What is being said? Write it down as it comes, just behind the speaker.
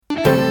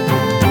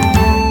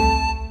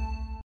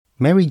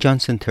Mary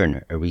Johnson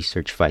Turner, a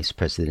research vice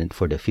president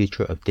for the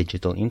Future of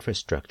Digital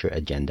Infrastructure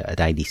agenda at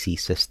IDC,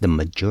 says the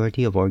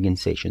majority of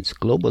organizations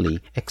globally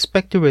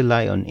expect to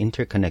rely on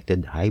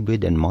interconnected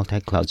hybrid and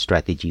multi-cloud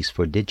strategies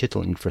for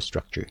digital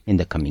infrastructure in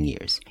the coming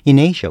years. In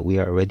Asia, we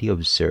are already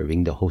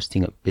observing the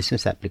hosting of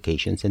business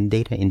applications and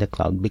data in the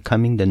cloud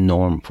becoming the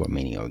norm for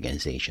many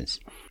organizations.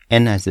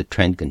 And as the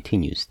trend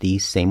continues,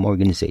 these same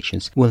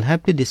organizations will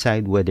have to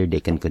decide whether they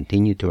can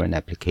continue to run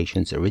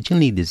applications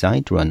originally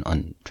designed to run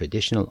on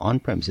traditional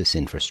on-premises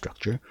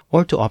infrastructure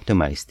or to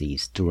optimize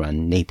these to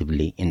run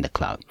natively in the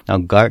cloud. Now,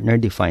 Gartner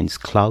defines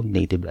cloud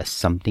native as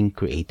something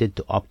created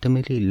to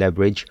optimally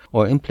leverage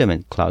or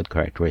implement cloud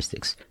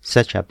characteristics.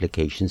 Such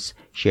applications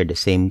share the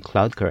same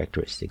cloud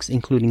characteristics,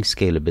 including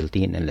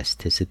scalability and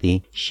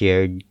elasticity,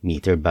 shared,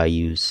 metered by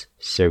use,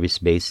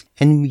 service-based,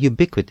 and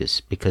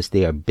ubiquitous because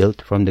they are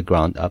built from the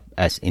ground up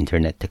as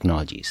internet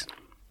technologies.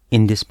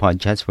 In this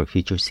PodChats for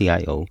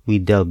FutureCIO, we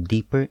delve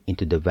deeper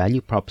into the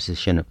value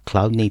proposition of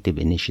cloud-native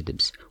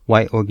initiatives,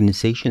 why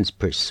organizations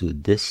pursue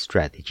this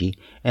strategy,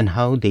 and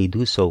how they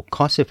do so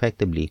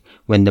cost-effectively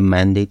when the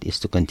mandate is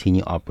to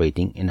continue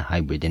operating in a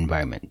hybrid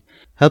environment.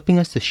 Helping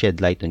us to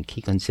shed light on key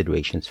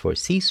considerations for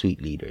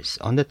C-suite leaders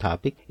on the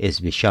topic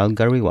is Vishal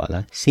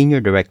Gariwala,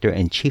 Senior Director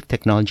and Chief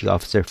Technology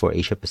Officer for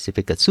Asia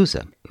Pacific at SUSE.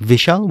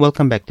 Vishal,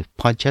 welcome back to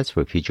PodChats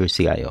for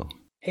FutureCIO.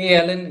 Hey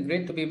Alan,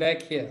 great to be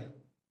back here.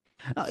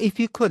 If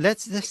you could,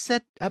 let's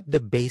set up the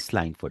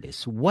baseline for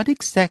this. What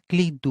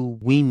exactly do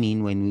we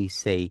mean when we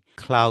say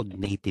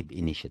cloud-native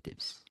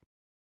initiatives?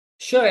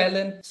 Sure,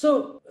 Alan.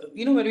 So,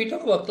 when we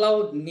talk about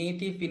cloud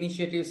native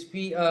initiatives,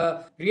 we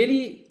are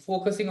really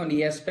focusing on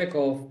the aspect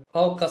of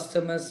how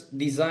customers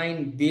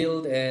design,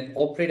 build, and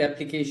operate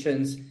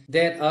applications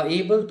that are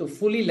able to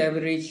fully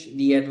leverage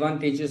the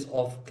advantages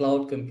of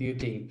cloud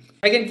computing.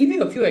 I can give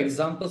you a few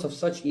examples of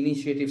such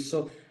initiatives.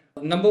 So,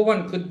 number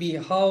one could be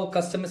how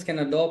customers can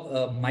adopt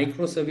a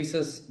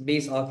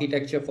microservices-based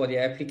architecture for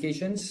their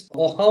applications,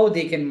 or how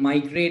they can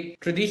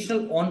migrate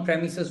traditional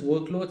on-premises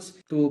workloads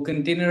to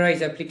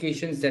containerized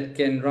applications that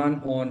can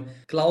run on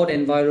cloud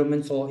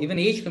environments or even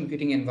edge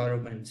computing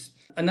environments.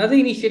 Another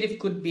initiative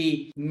could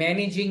be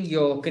managing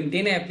your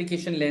container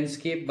application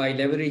landscape by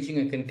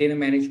leveraging a container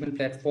management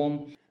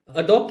platform.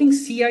 Adopting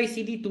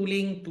CI/CD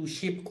tooling to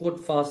ship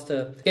code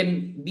faster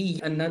can be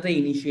another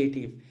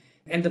initiative.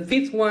 And the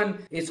fifth one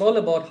is all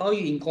about how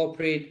you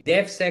incorporate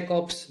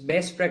DevSecOps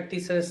best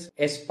practices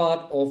as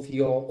part of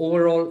your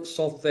overall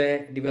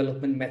software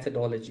development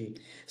methodology.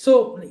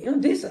 So,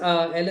 these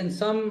are, Alan,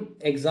 some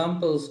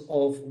examples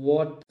of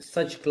what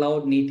such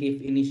cloud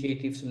native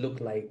initiatives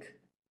look like.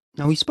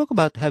 Now, we spoke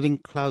about having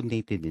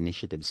cloud-native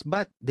initiatives,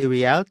 but the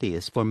reality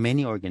is for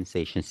many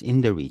organizations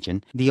in the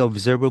region, the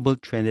observable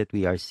trend that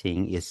we are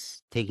seeing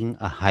is taking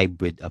a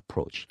hybrid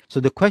approach. So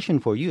the question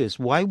for you is,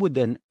 why would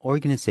an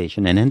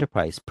organization, an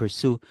enterprise,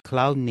 pursue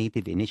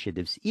cloud-native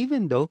initiatives,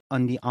 even though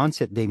on the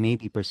onset they may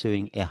be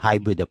pursuing a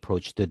hybrid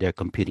approach to their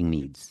computing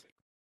needs?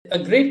 A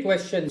great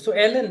question. So,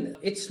 Alan,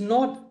 it's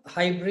not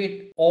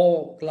hybrid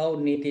or cloud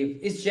native.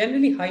 It's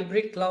generally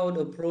hybrid cloud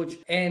approach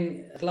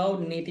and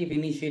cloud native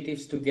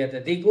initiatives together.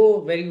 They go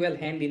very well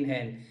hand in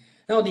hand.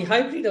 Now, the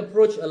hybrid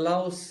approach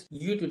allows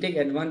you to take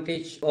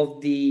advantage of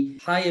the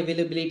high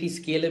availability,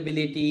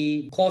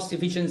 scalability, cost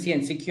efficiency,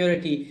 and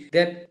security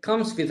that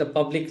comes with a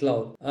public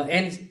cloud.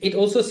 And it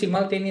also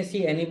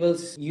simultaneously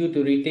enables you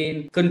to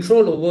retain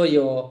control over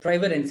your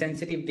private and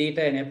sensitive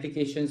data and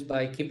applications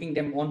by keeping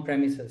them on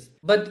premises.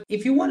 But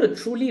if you want to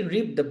truly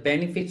reap the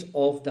benefits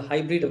of the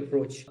hybrid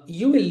approach,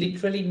 you will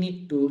literally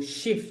need to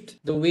shift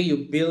the way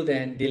you build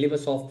and deliver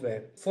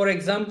software. For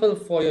example,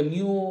 for your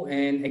new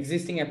and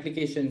existing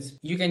applications,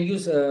 you can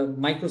use a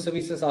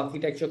microservices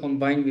architecture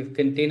combined with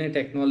container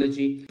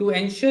technology to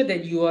ensure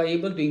that you are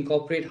able to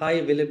incorporate high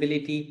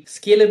availability,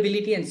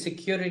 scalability, and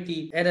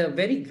security at a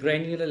very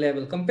granular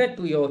level compared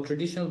to your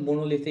traditional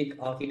monolithic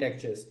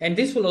architectures. And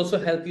this will also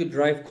help you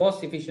drive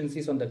cost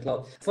efficiencies on the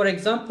cloud. For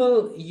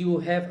example, you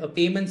have a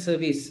payment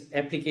service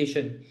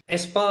application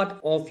as part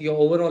of your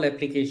overall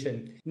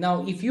application.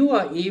 Now, if you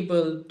are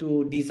able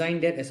to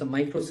design that as a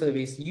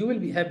microservice, you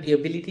will have the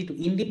ability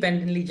to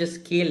independently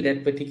just scale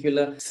that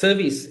particular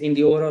service in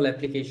the overall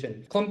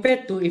application.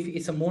 Compared to if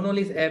it's a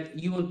monolith app,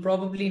 you will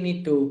probably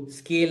need to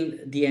scale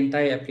the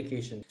entire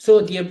application.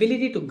 So the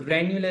ability to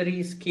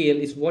granularly scale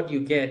is what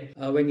you get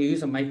when you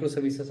use a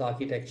microservices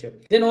architecture.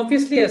 Then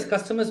obviously, as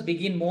customers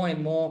begin more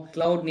and more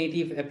cloud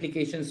native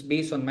applications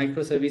based on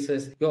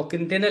microservices, your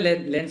container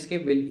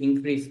landscape will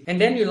increase. And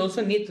then you'll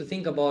also need to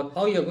think about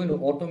how you're going to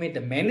automate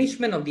the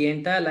management of the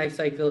entire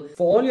lifecycle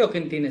for all your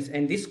containers.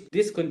 And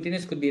these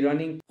containers could be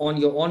running on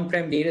your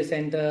on-prem data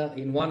center,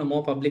 in one or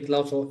more public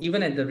clouds, or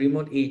even at the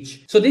remote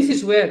edge. So this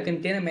is where a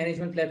container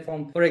management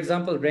platform, for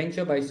example,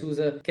 Rancher by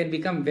SUSE, can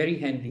become very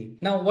handy.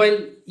 Now, while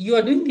you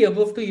are doing the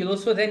above two, you'll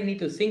also then need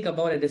to think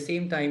about at the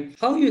same time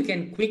how you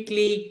can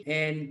quickly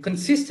and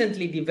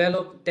consistently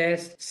develop,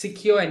 test,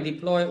 secure, and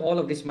deploy all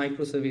of these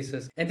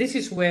microservices. And this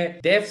is where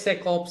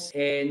DevSecOps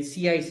and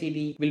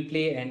CI/CD will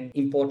play an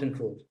important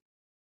role.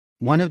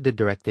 One of the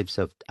directives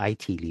of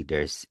IT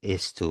leaders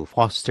is to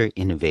foster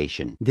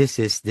innovation. This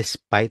is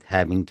despite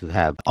having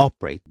to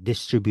operate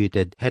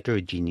distributed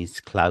heterogeneous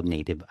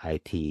cloud-native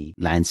IT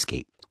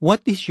landscape.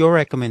 What is your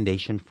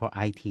recommendation for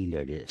IT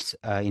leaders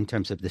in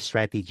terms of the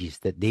strategies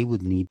that they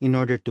would need in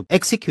order to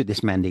execute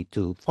this mandate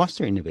to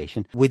foster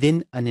innovation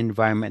within an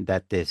environment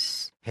that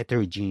is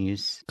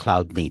heterogeneous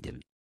cloud native?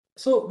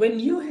 So, when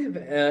you have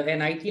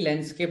an IT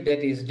landscape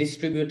that is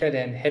distributed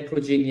and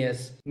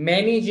heterogeneous,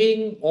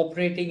 managing,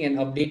 operating, and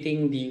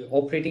updating the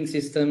operating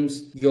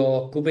systems,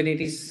 your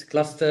Kubernetes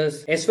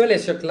clusters, as well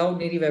as your cloud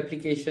native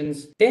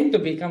applications tend to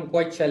become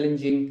quite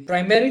challenging,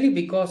 primarily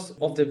because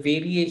of the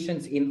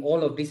variations in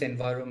all of these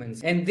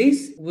environments. And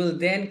this will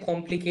then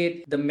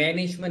complicate the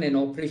management and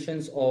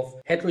operations of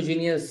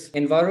heterogeneous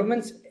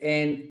environments,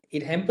 and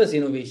it hampers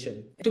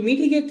innovation. To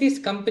mitigate this,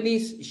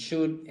 companies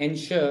should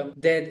ensure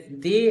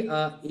that they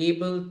are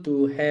able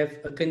to have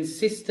a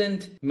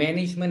consistent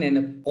management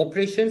and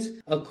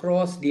operations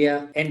across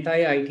their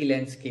entire IT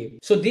landscape.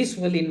 So this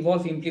will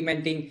involve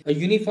implementing a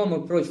uniform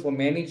approach for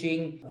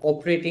managing,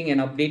 operating,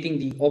 and updating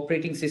the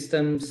operating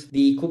systems,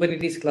 the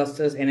Kubernetes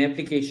clusters, and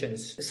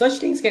applications. Such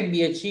things can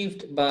be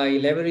achieved by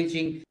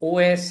leveraging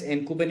OS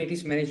and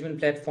Kubernetes management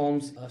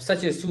platforms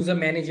such as SUSE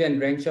Manager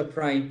and Rancher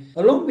Prime,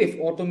 along with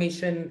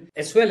automation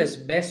as well as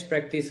best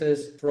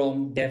practices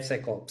from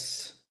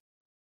DevSecOps.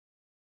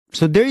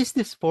 So there is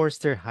this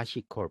Forrester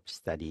HashiCorp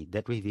study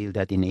that revealed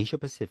that in Asia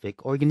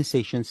Pacific,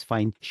 organizations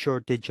find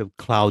shortage of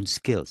cloud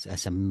skills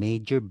as a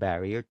major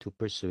barrier to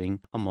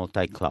pursuing a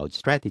multi-cloud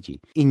strategy.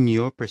 In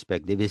your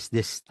perspective, is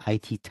this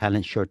IT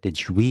talent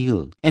shortage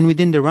real? And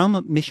within the realm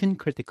of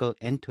mission-critical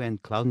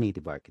end-to-end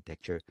cloud-native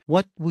architecture,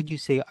 what would you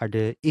say are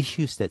the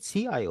issues that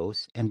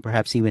CIOs and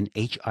perhaps even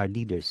HR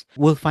leaders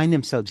will find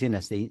themselves in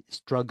as they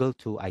struggle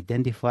to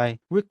identify,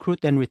 recruit,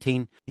 and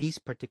retain these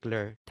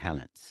particular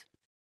talents?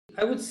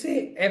 I would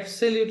say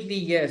absolutely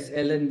yes,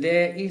 Ellen.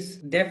 There is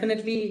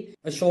definitely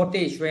a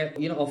shortage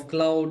of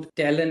cloud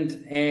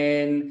talent,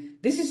 and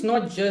this is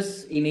not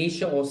just in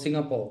Asia or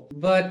Singapore,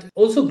 but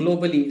also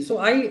globally. So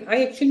I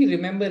actually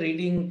remember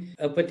reading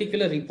a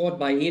particular report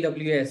by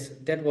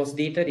AWS that was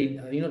dated in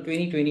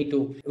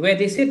 2022, where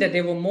they said that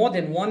there were more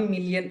than 1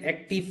 million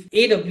active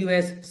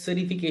AWS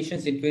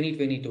certifications in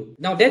 2022.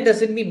 Now that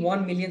doesn't mean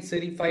 1 million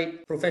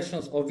certified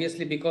professionals,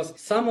 obviously, because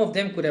some of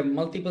them could have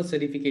multiple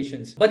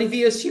certifications. But if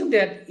we assume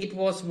that it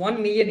was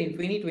 1 million in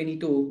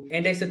 2022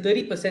 and there's a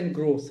 30%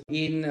 growth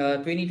in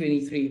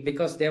 2023,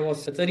 because there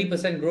was a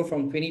 30% growth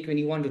from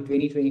 2021 to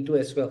 2022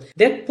 as well,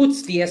 that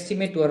puts the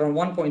estimate to around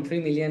 1.3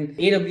 million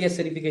AWS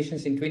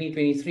certifications in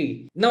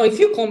 2023. Now if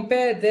you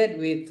compare that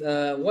with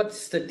what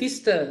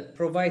Statista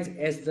provides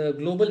as the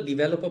global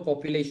developer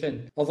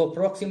population of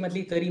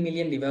approximately 30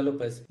 million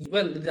developers,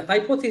 well, the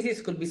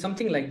hypothesis could be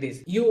something like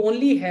this: you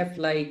only have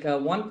like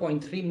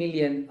 1.3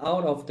 million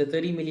out of the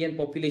 30 million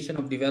population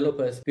of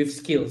developers with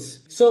skills.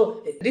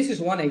 So this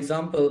is one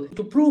example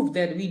to prove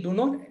that we do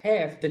not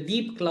have the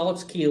deep cloud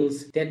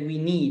skills that we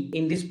need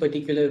in this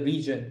particular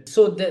region.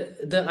 So the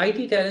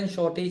IT talent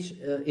shortage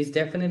is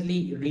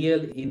definitely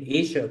real in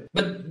Asia.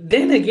 But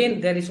then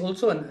again, there is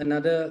also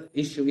another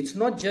issue. It's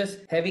not just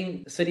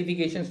having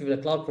certifications with the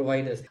cloud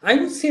providers. I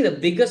would say the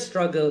biggest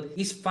struggle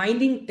is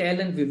finding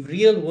talent with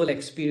real world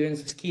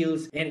experience,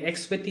 skills, and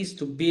expertise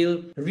to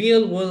build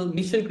real world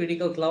mission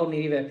critical cloud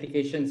native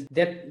applications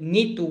that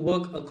need to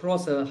work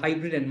across a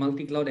hybrid and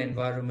multi-cloud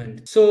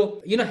environment.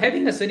 So,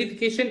 having a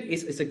certification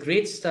is a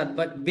great start,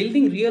 but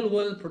building real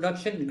world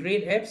production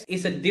grade apps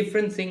is a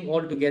different thing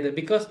altogether,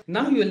 because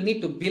now you will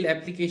need to build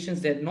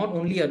applications that not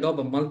only adopt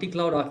a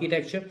multi-cloud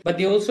architecture, but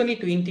they also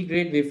need to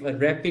integrate with a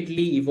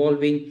rapidly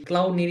evolving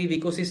cloud native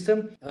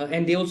ecosystem,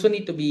 and they also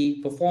need to be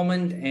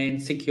performant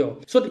and secure.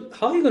 So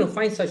how are you going to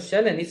find such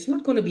talent? It's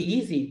not going to be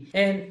easy.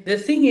 And the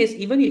thing is,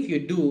 even if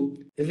you do,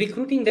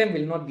 recruiting them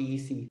will not be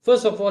easy.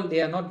 First of all,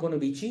 they are not going to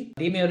be cheap.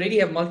 They may already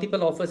have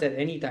multiple offers at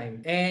any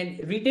time. And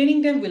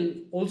retaining them will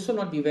also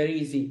not be very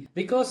easy,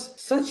 because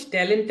such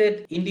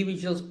talented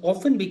individuals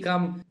often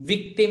become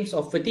victims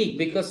of fatigue,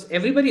 because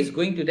everybody is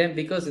going to them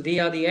because they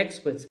are the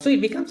experts. So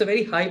it becomes a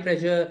very high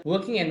pressure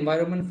working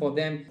environment for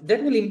them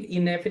that will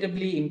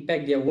inevitably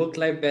impact their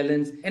work-life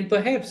balance and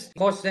perhaps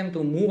cause them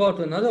to move out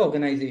to another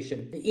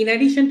organization. In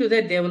addition to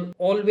that, there will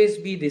always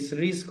be this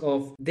risk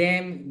of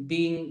them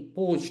being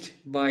poached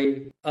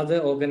by other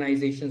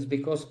organizations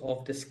because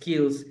of the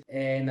skills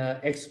and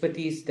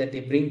expertise that they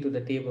bring to the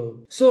table.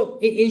 So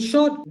in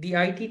short, the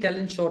IT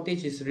talent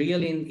shortage is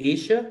real in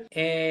Asia,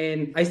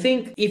 and I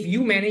think if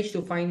you manage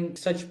to find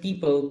such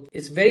people,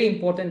 it's very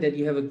important that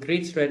you have a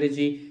great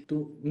strategy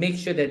to make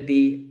sure that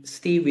they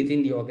stay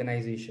within the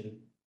organization.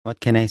 What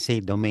can I say?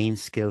 Domain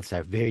skills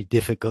are very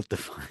difficult to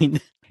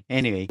find.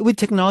 Anyway, with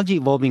technology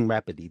evolving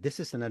rapidly, this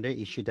is another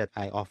issue that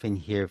I often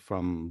hear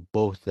from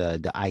both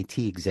the IT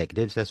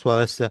executives as well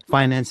as the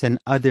finance and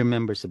other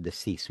members of the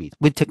C-suite.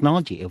 With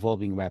technology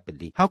evolving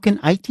rapidly, how can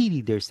IT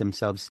leaders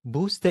themselves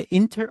boost the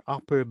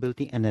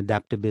interoperability and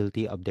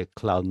adaptability of their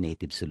cloud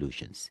native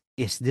solutions?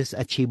 Is this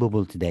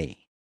achievable today?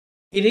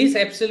 It is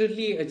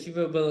absolutely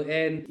achievable.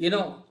 And,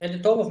 at the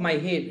top of my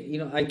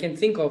head, I can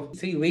think of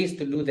three ways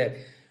to do that.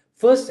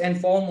 First and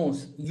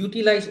foremost,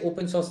 utilize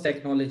open source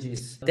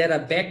technologies that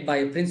are backed by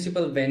a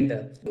principal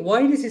vendor.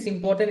 Why this is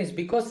important is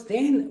because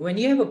then when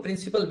you have a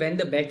principal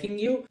vendor backing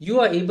you,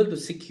 you are able to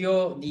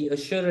secure the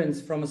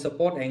assurance from a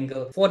support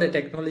angle for the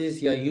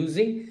technologies you are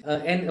using.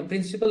 And a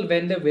principal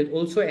vendor will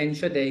also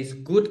ensure there is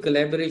good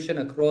collaboration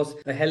across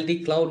a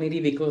healthy cloud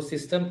native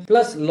ecosystem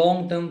plus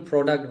long-term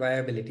product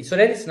viability. So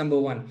that is number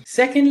one.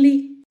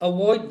 Secondly,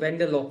 avoid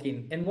vendor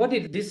lock-in. And what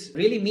this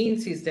really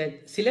means is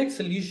that select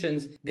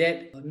solutions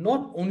that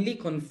not only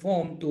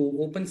conform to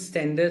open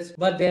standards,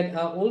 but that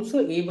are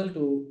also able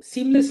to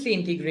seamlessly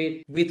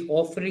integrate with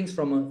offerings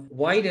from a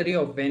wide array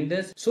of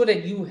vendors so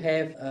that you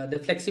have the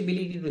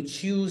flexibility to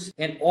choose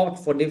and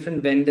opt for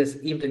different vendors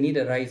if the need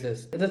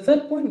arises. The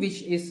third point,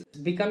 which is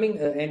becoming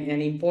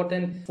an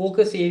important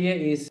focus area,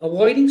 is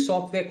avoiding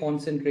software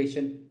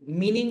concentration,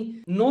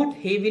 meaning not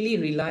heavily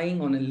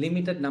relying on a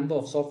limited number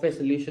of software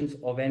solutions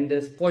or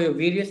vendors for your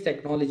various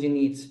technology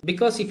needs.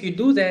 Because if you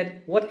do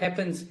that, what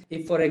happens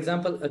if, for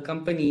example, a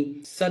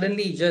company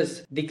suddenly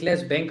just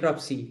declares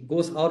bankruptcy,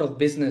 goes out of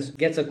business,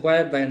 gets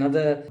acquired by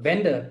another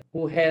vendor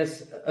who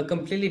has a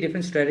completely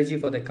different strategy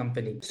for the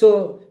company?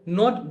 So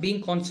not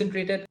being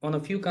concentrated on a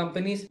few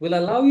companies will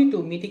allow you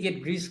to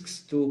mitigate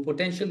risks to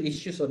potential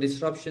issues or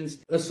disruptions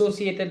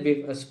associated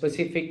with a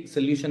specific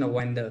solution or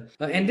vendor.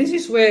 And this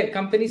is where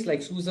companies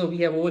like SUSE, we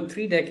have over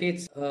 3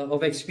 decades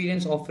of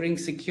experience offering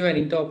secure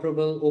and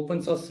interoperable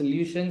open source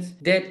solutions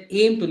that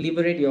aim to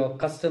liberate your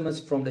customers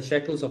from the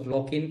shackles of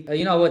lock-in.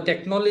 Our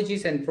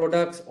technologies and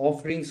products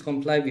offerings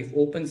comply with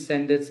open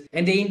standards,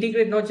 and they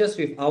integrate not just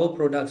with our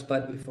products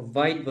but with a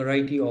wide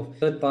variety of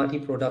third-party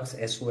products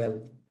as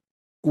well.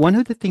 One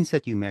of the things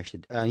that you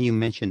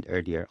mentioned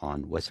earlier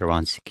on was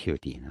around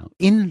security.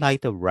 In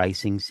light of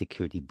rising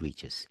security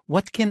breaches,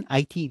 what can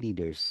IT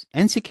leaders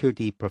and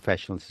security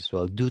professionals as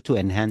well do to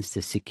enhance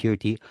the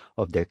security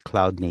of their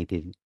cloud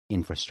native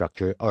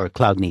infrastructure or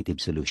cloud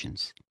native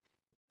solutions?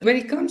 When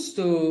it comes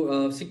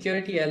to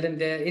security, Alan,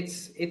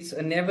 it's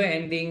a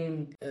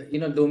never-ending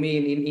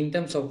domain in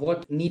terms of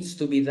what needs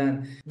to be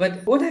done.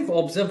 But what I've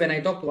observed when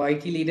I talk to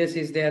IT leaders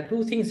is there are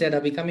two things that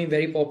are becoming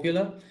very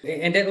popular,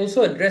 and that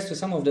also address to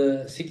some of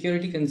the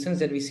security concerns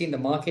that we see in the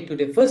market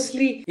today.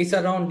 Firstly, it's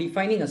around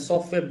defining a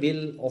software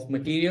bill of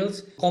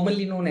materials,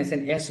 commonly known as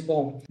an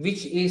SBOM,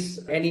 which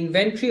is an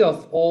inventory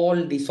of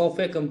all the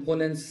software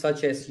components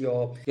such as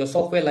your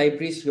software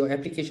libraries, your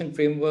application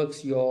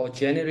frameworks, your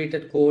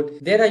generated code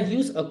that are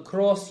used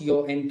across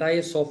your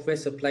entire software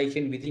supply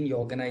chain within your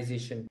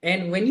organization.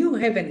 And when you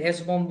have an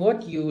SBOM,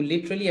 what you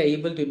literally are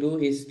able to do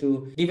is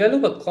to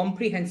develop a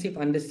comprehensive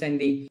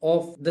understanding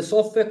of the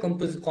software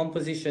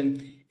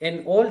composition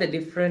and all the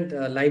different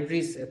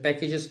libraries,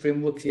 packages,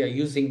 frameworks you are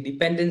using,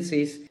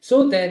 dependencies,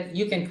 so that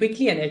you can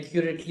quickly and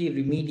accurately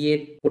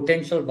remediate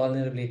potential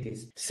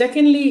vulnerabilities.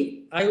 Secondly,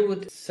 I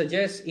would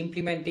suggest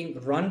implementing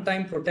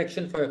runtime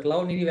protection for your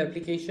cloud native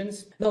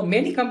applications. Now,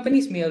 many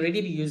companies may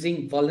already be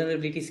using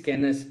vulnerability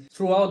scanners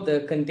throughout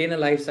the container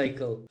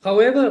lifecycle.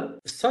 However,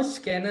 such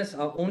scanners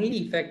are only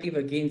effective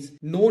against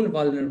known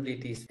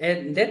vulnerabilities,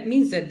 and that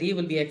means that they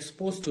will be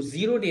exposed to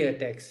zero-day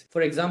attacks.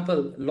 For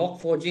example,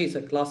 Log4j is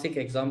a classic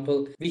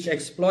example which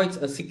exploits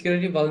a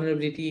security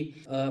vulnerability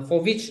for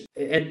which,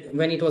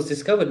 when it was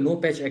discovered, no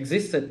patch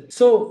existed.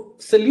 So,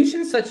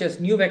 solutions such as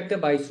NewVector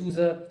by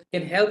SUSE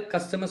can help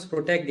customers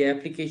protect their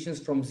applications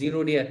from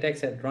zero-day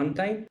attacks at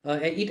runtime.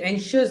 It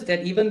ensures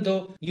that even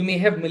though you may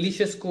have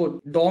malicious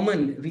code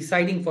dormant,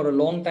 residing for a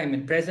long time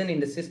and present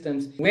in the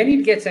systems, when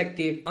it gets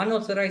active,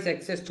 unauthorized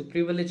access to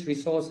privileged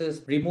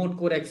resources, remote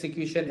code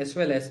execution, as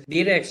well as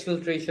data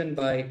exfiltration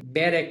by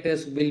bad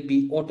actors will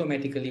be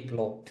automatically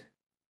blocked.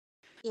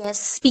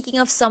 Yes, speaking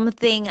of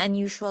something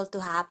unusual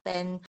to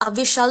happen,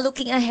 Vishal,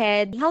 looking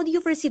ahead, how do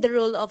you foresee the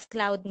role of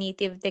cloud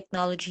native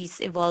technologies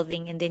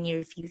evolving in the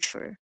near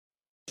future?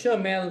 Sure,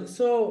 Mel.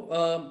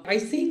 So I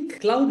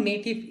think cloud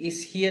native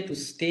is here to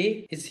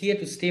stay. It's here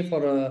to stay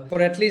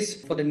for at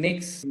least for the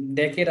next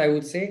decade, I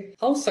would say.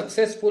 How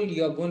successful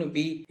you are going to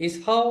be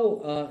is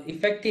how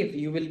effective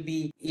you will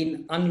be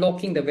in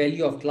unlocking the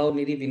value of cloud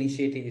native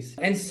initiatives.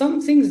 And some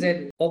things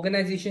that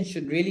organizations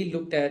should really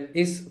look at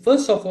is,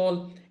 first of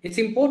all, it's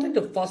important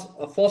to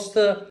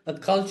foster a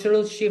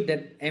cultural shift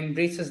that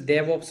embraces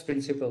DevOps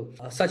principle,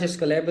 such as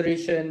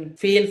collaboration,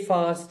 fail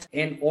fast,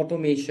 and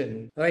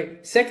automation.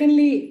 Right.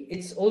 Secondly,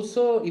 it's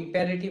also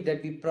imperative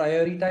that we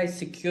prioritize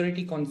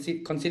security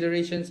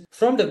considerations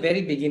from the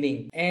very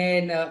beginning.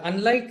 And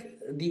unlike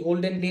the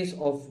olden days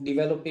of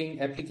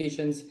developing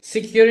applications,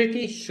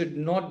 security should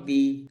not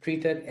be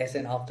treated as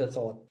an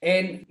afterthought.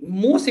 And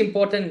most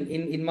important,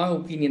 in my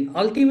opinion,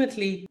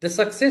 ultimately, the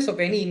success of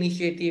any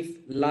initiative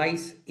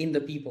lies in the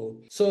people.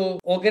 So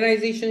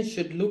organizations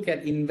should look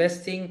at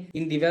investing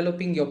in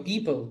developing your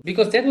people,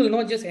 because that will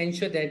not just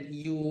ensure that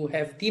you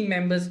have team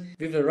members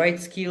with the right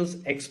skills,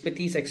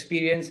 expertise,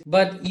 experience,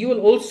 but you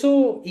will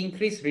also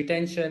increase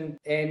retention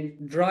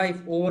and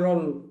drive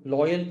overall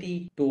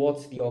loyalty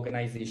towards the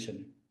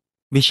organization.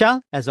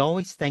 Vishal, as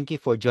always, thank you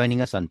for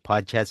joining us on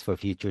PodChats for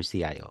Future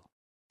CIO.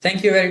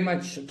 Thank you very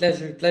much.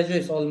 Pleasure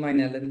is all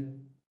mine,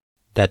 Alan.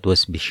 That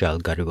was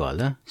Vishal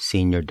Gariwala,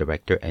 Senior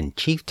Director and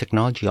Chief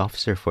Technology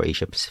Officer for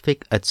Asia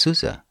Pacific at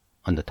SUSE,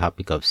 on the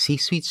topic of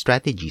C-suite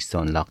strategies to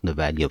unlock the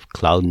value of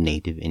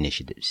cloud-native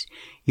initiatives.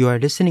 You are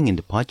listening in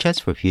the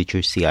PodChats for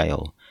Future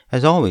CIO.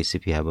 As always,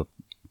 if you have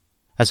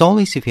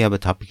a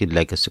topic you'd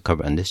like us to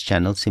cover on this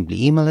channel,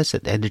 simply email us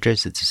at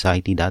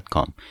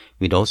editors@society.com.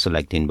 We'd also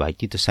like to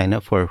invite you to sign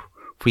up for a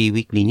free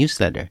weekly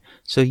newsletter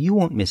so you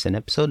won't miss an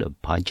episode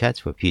of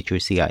PodChats for Future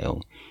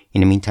CIO.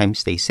 In the meantime,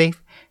 stay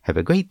safe, have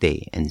a great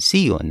day, and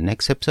see you on the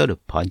next episode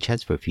of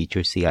PodChats for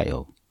Future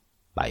CIO.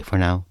 Bye for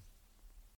now.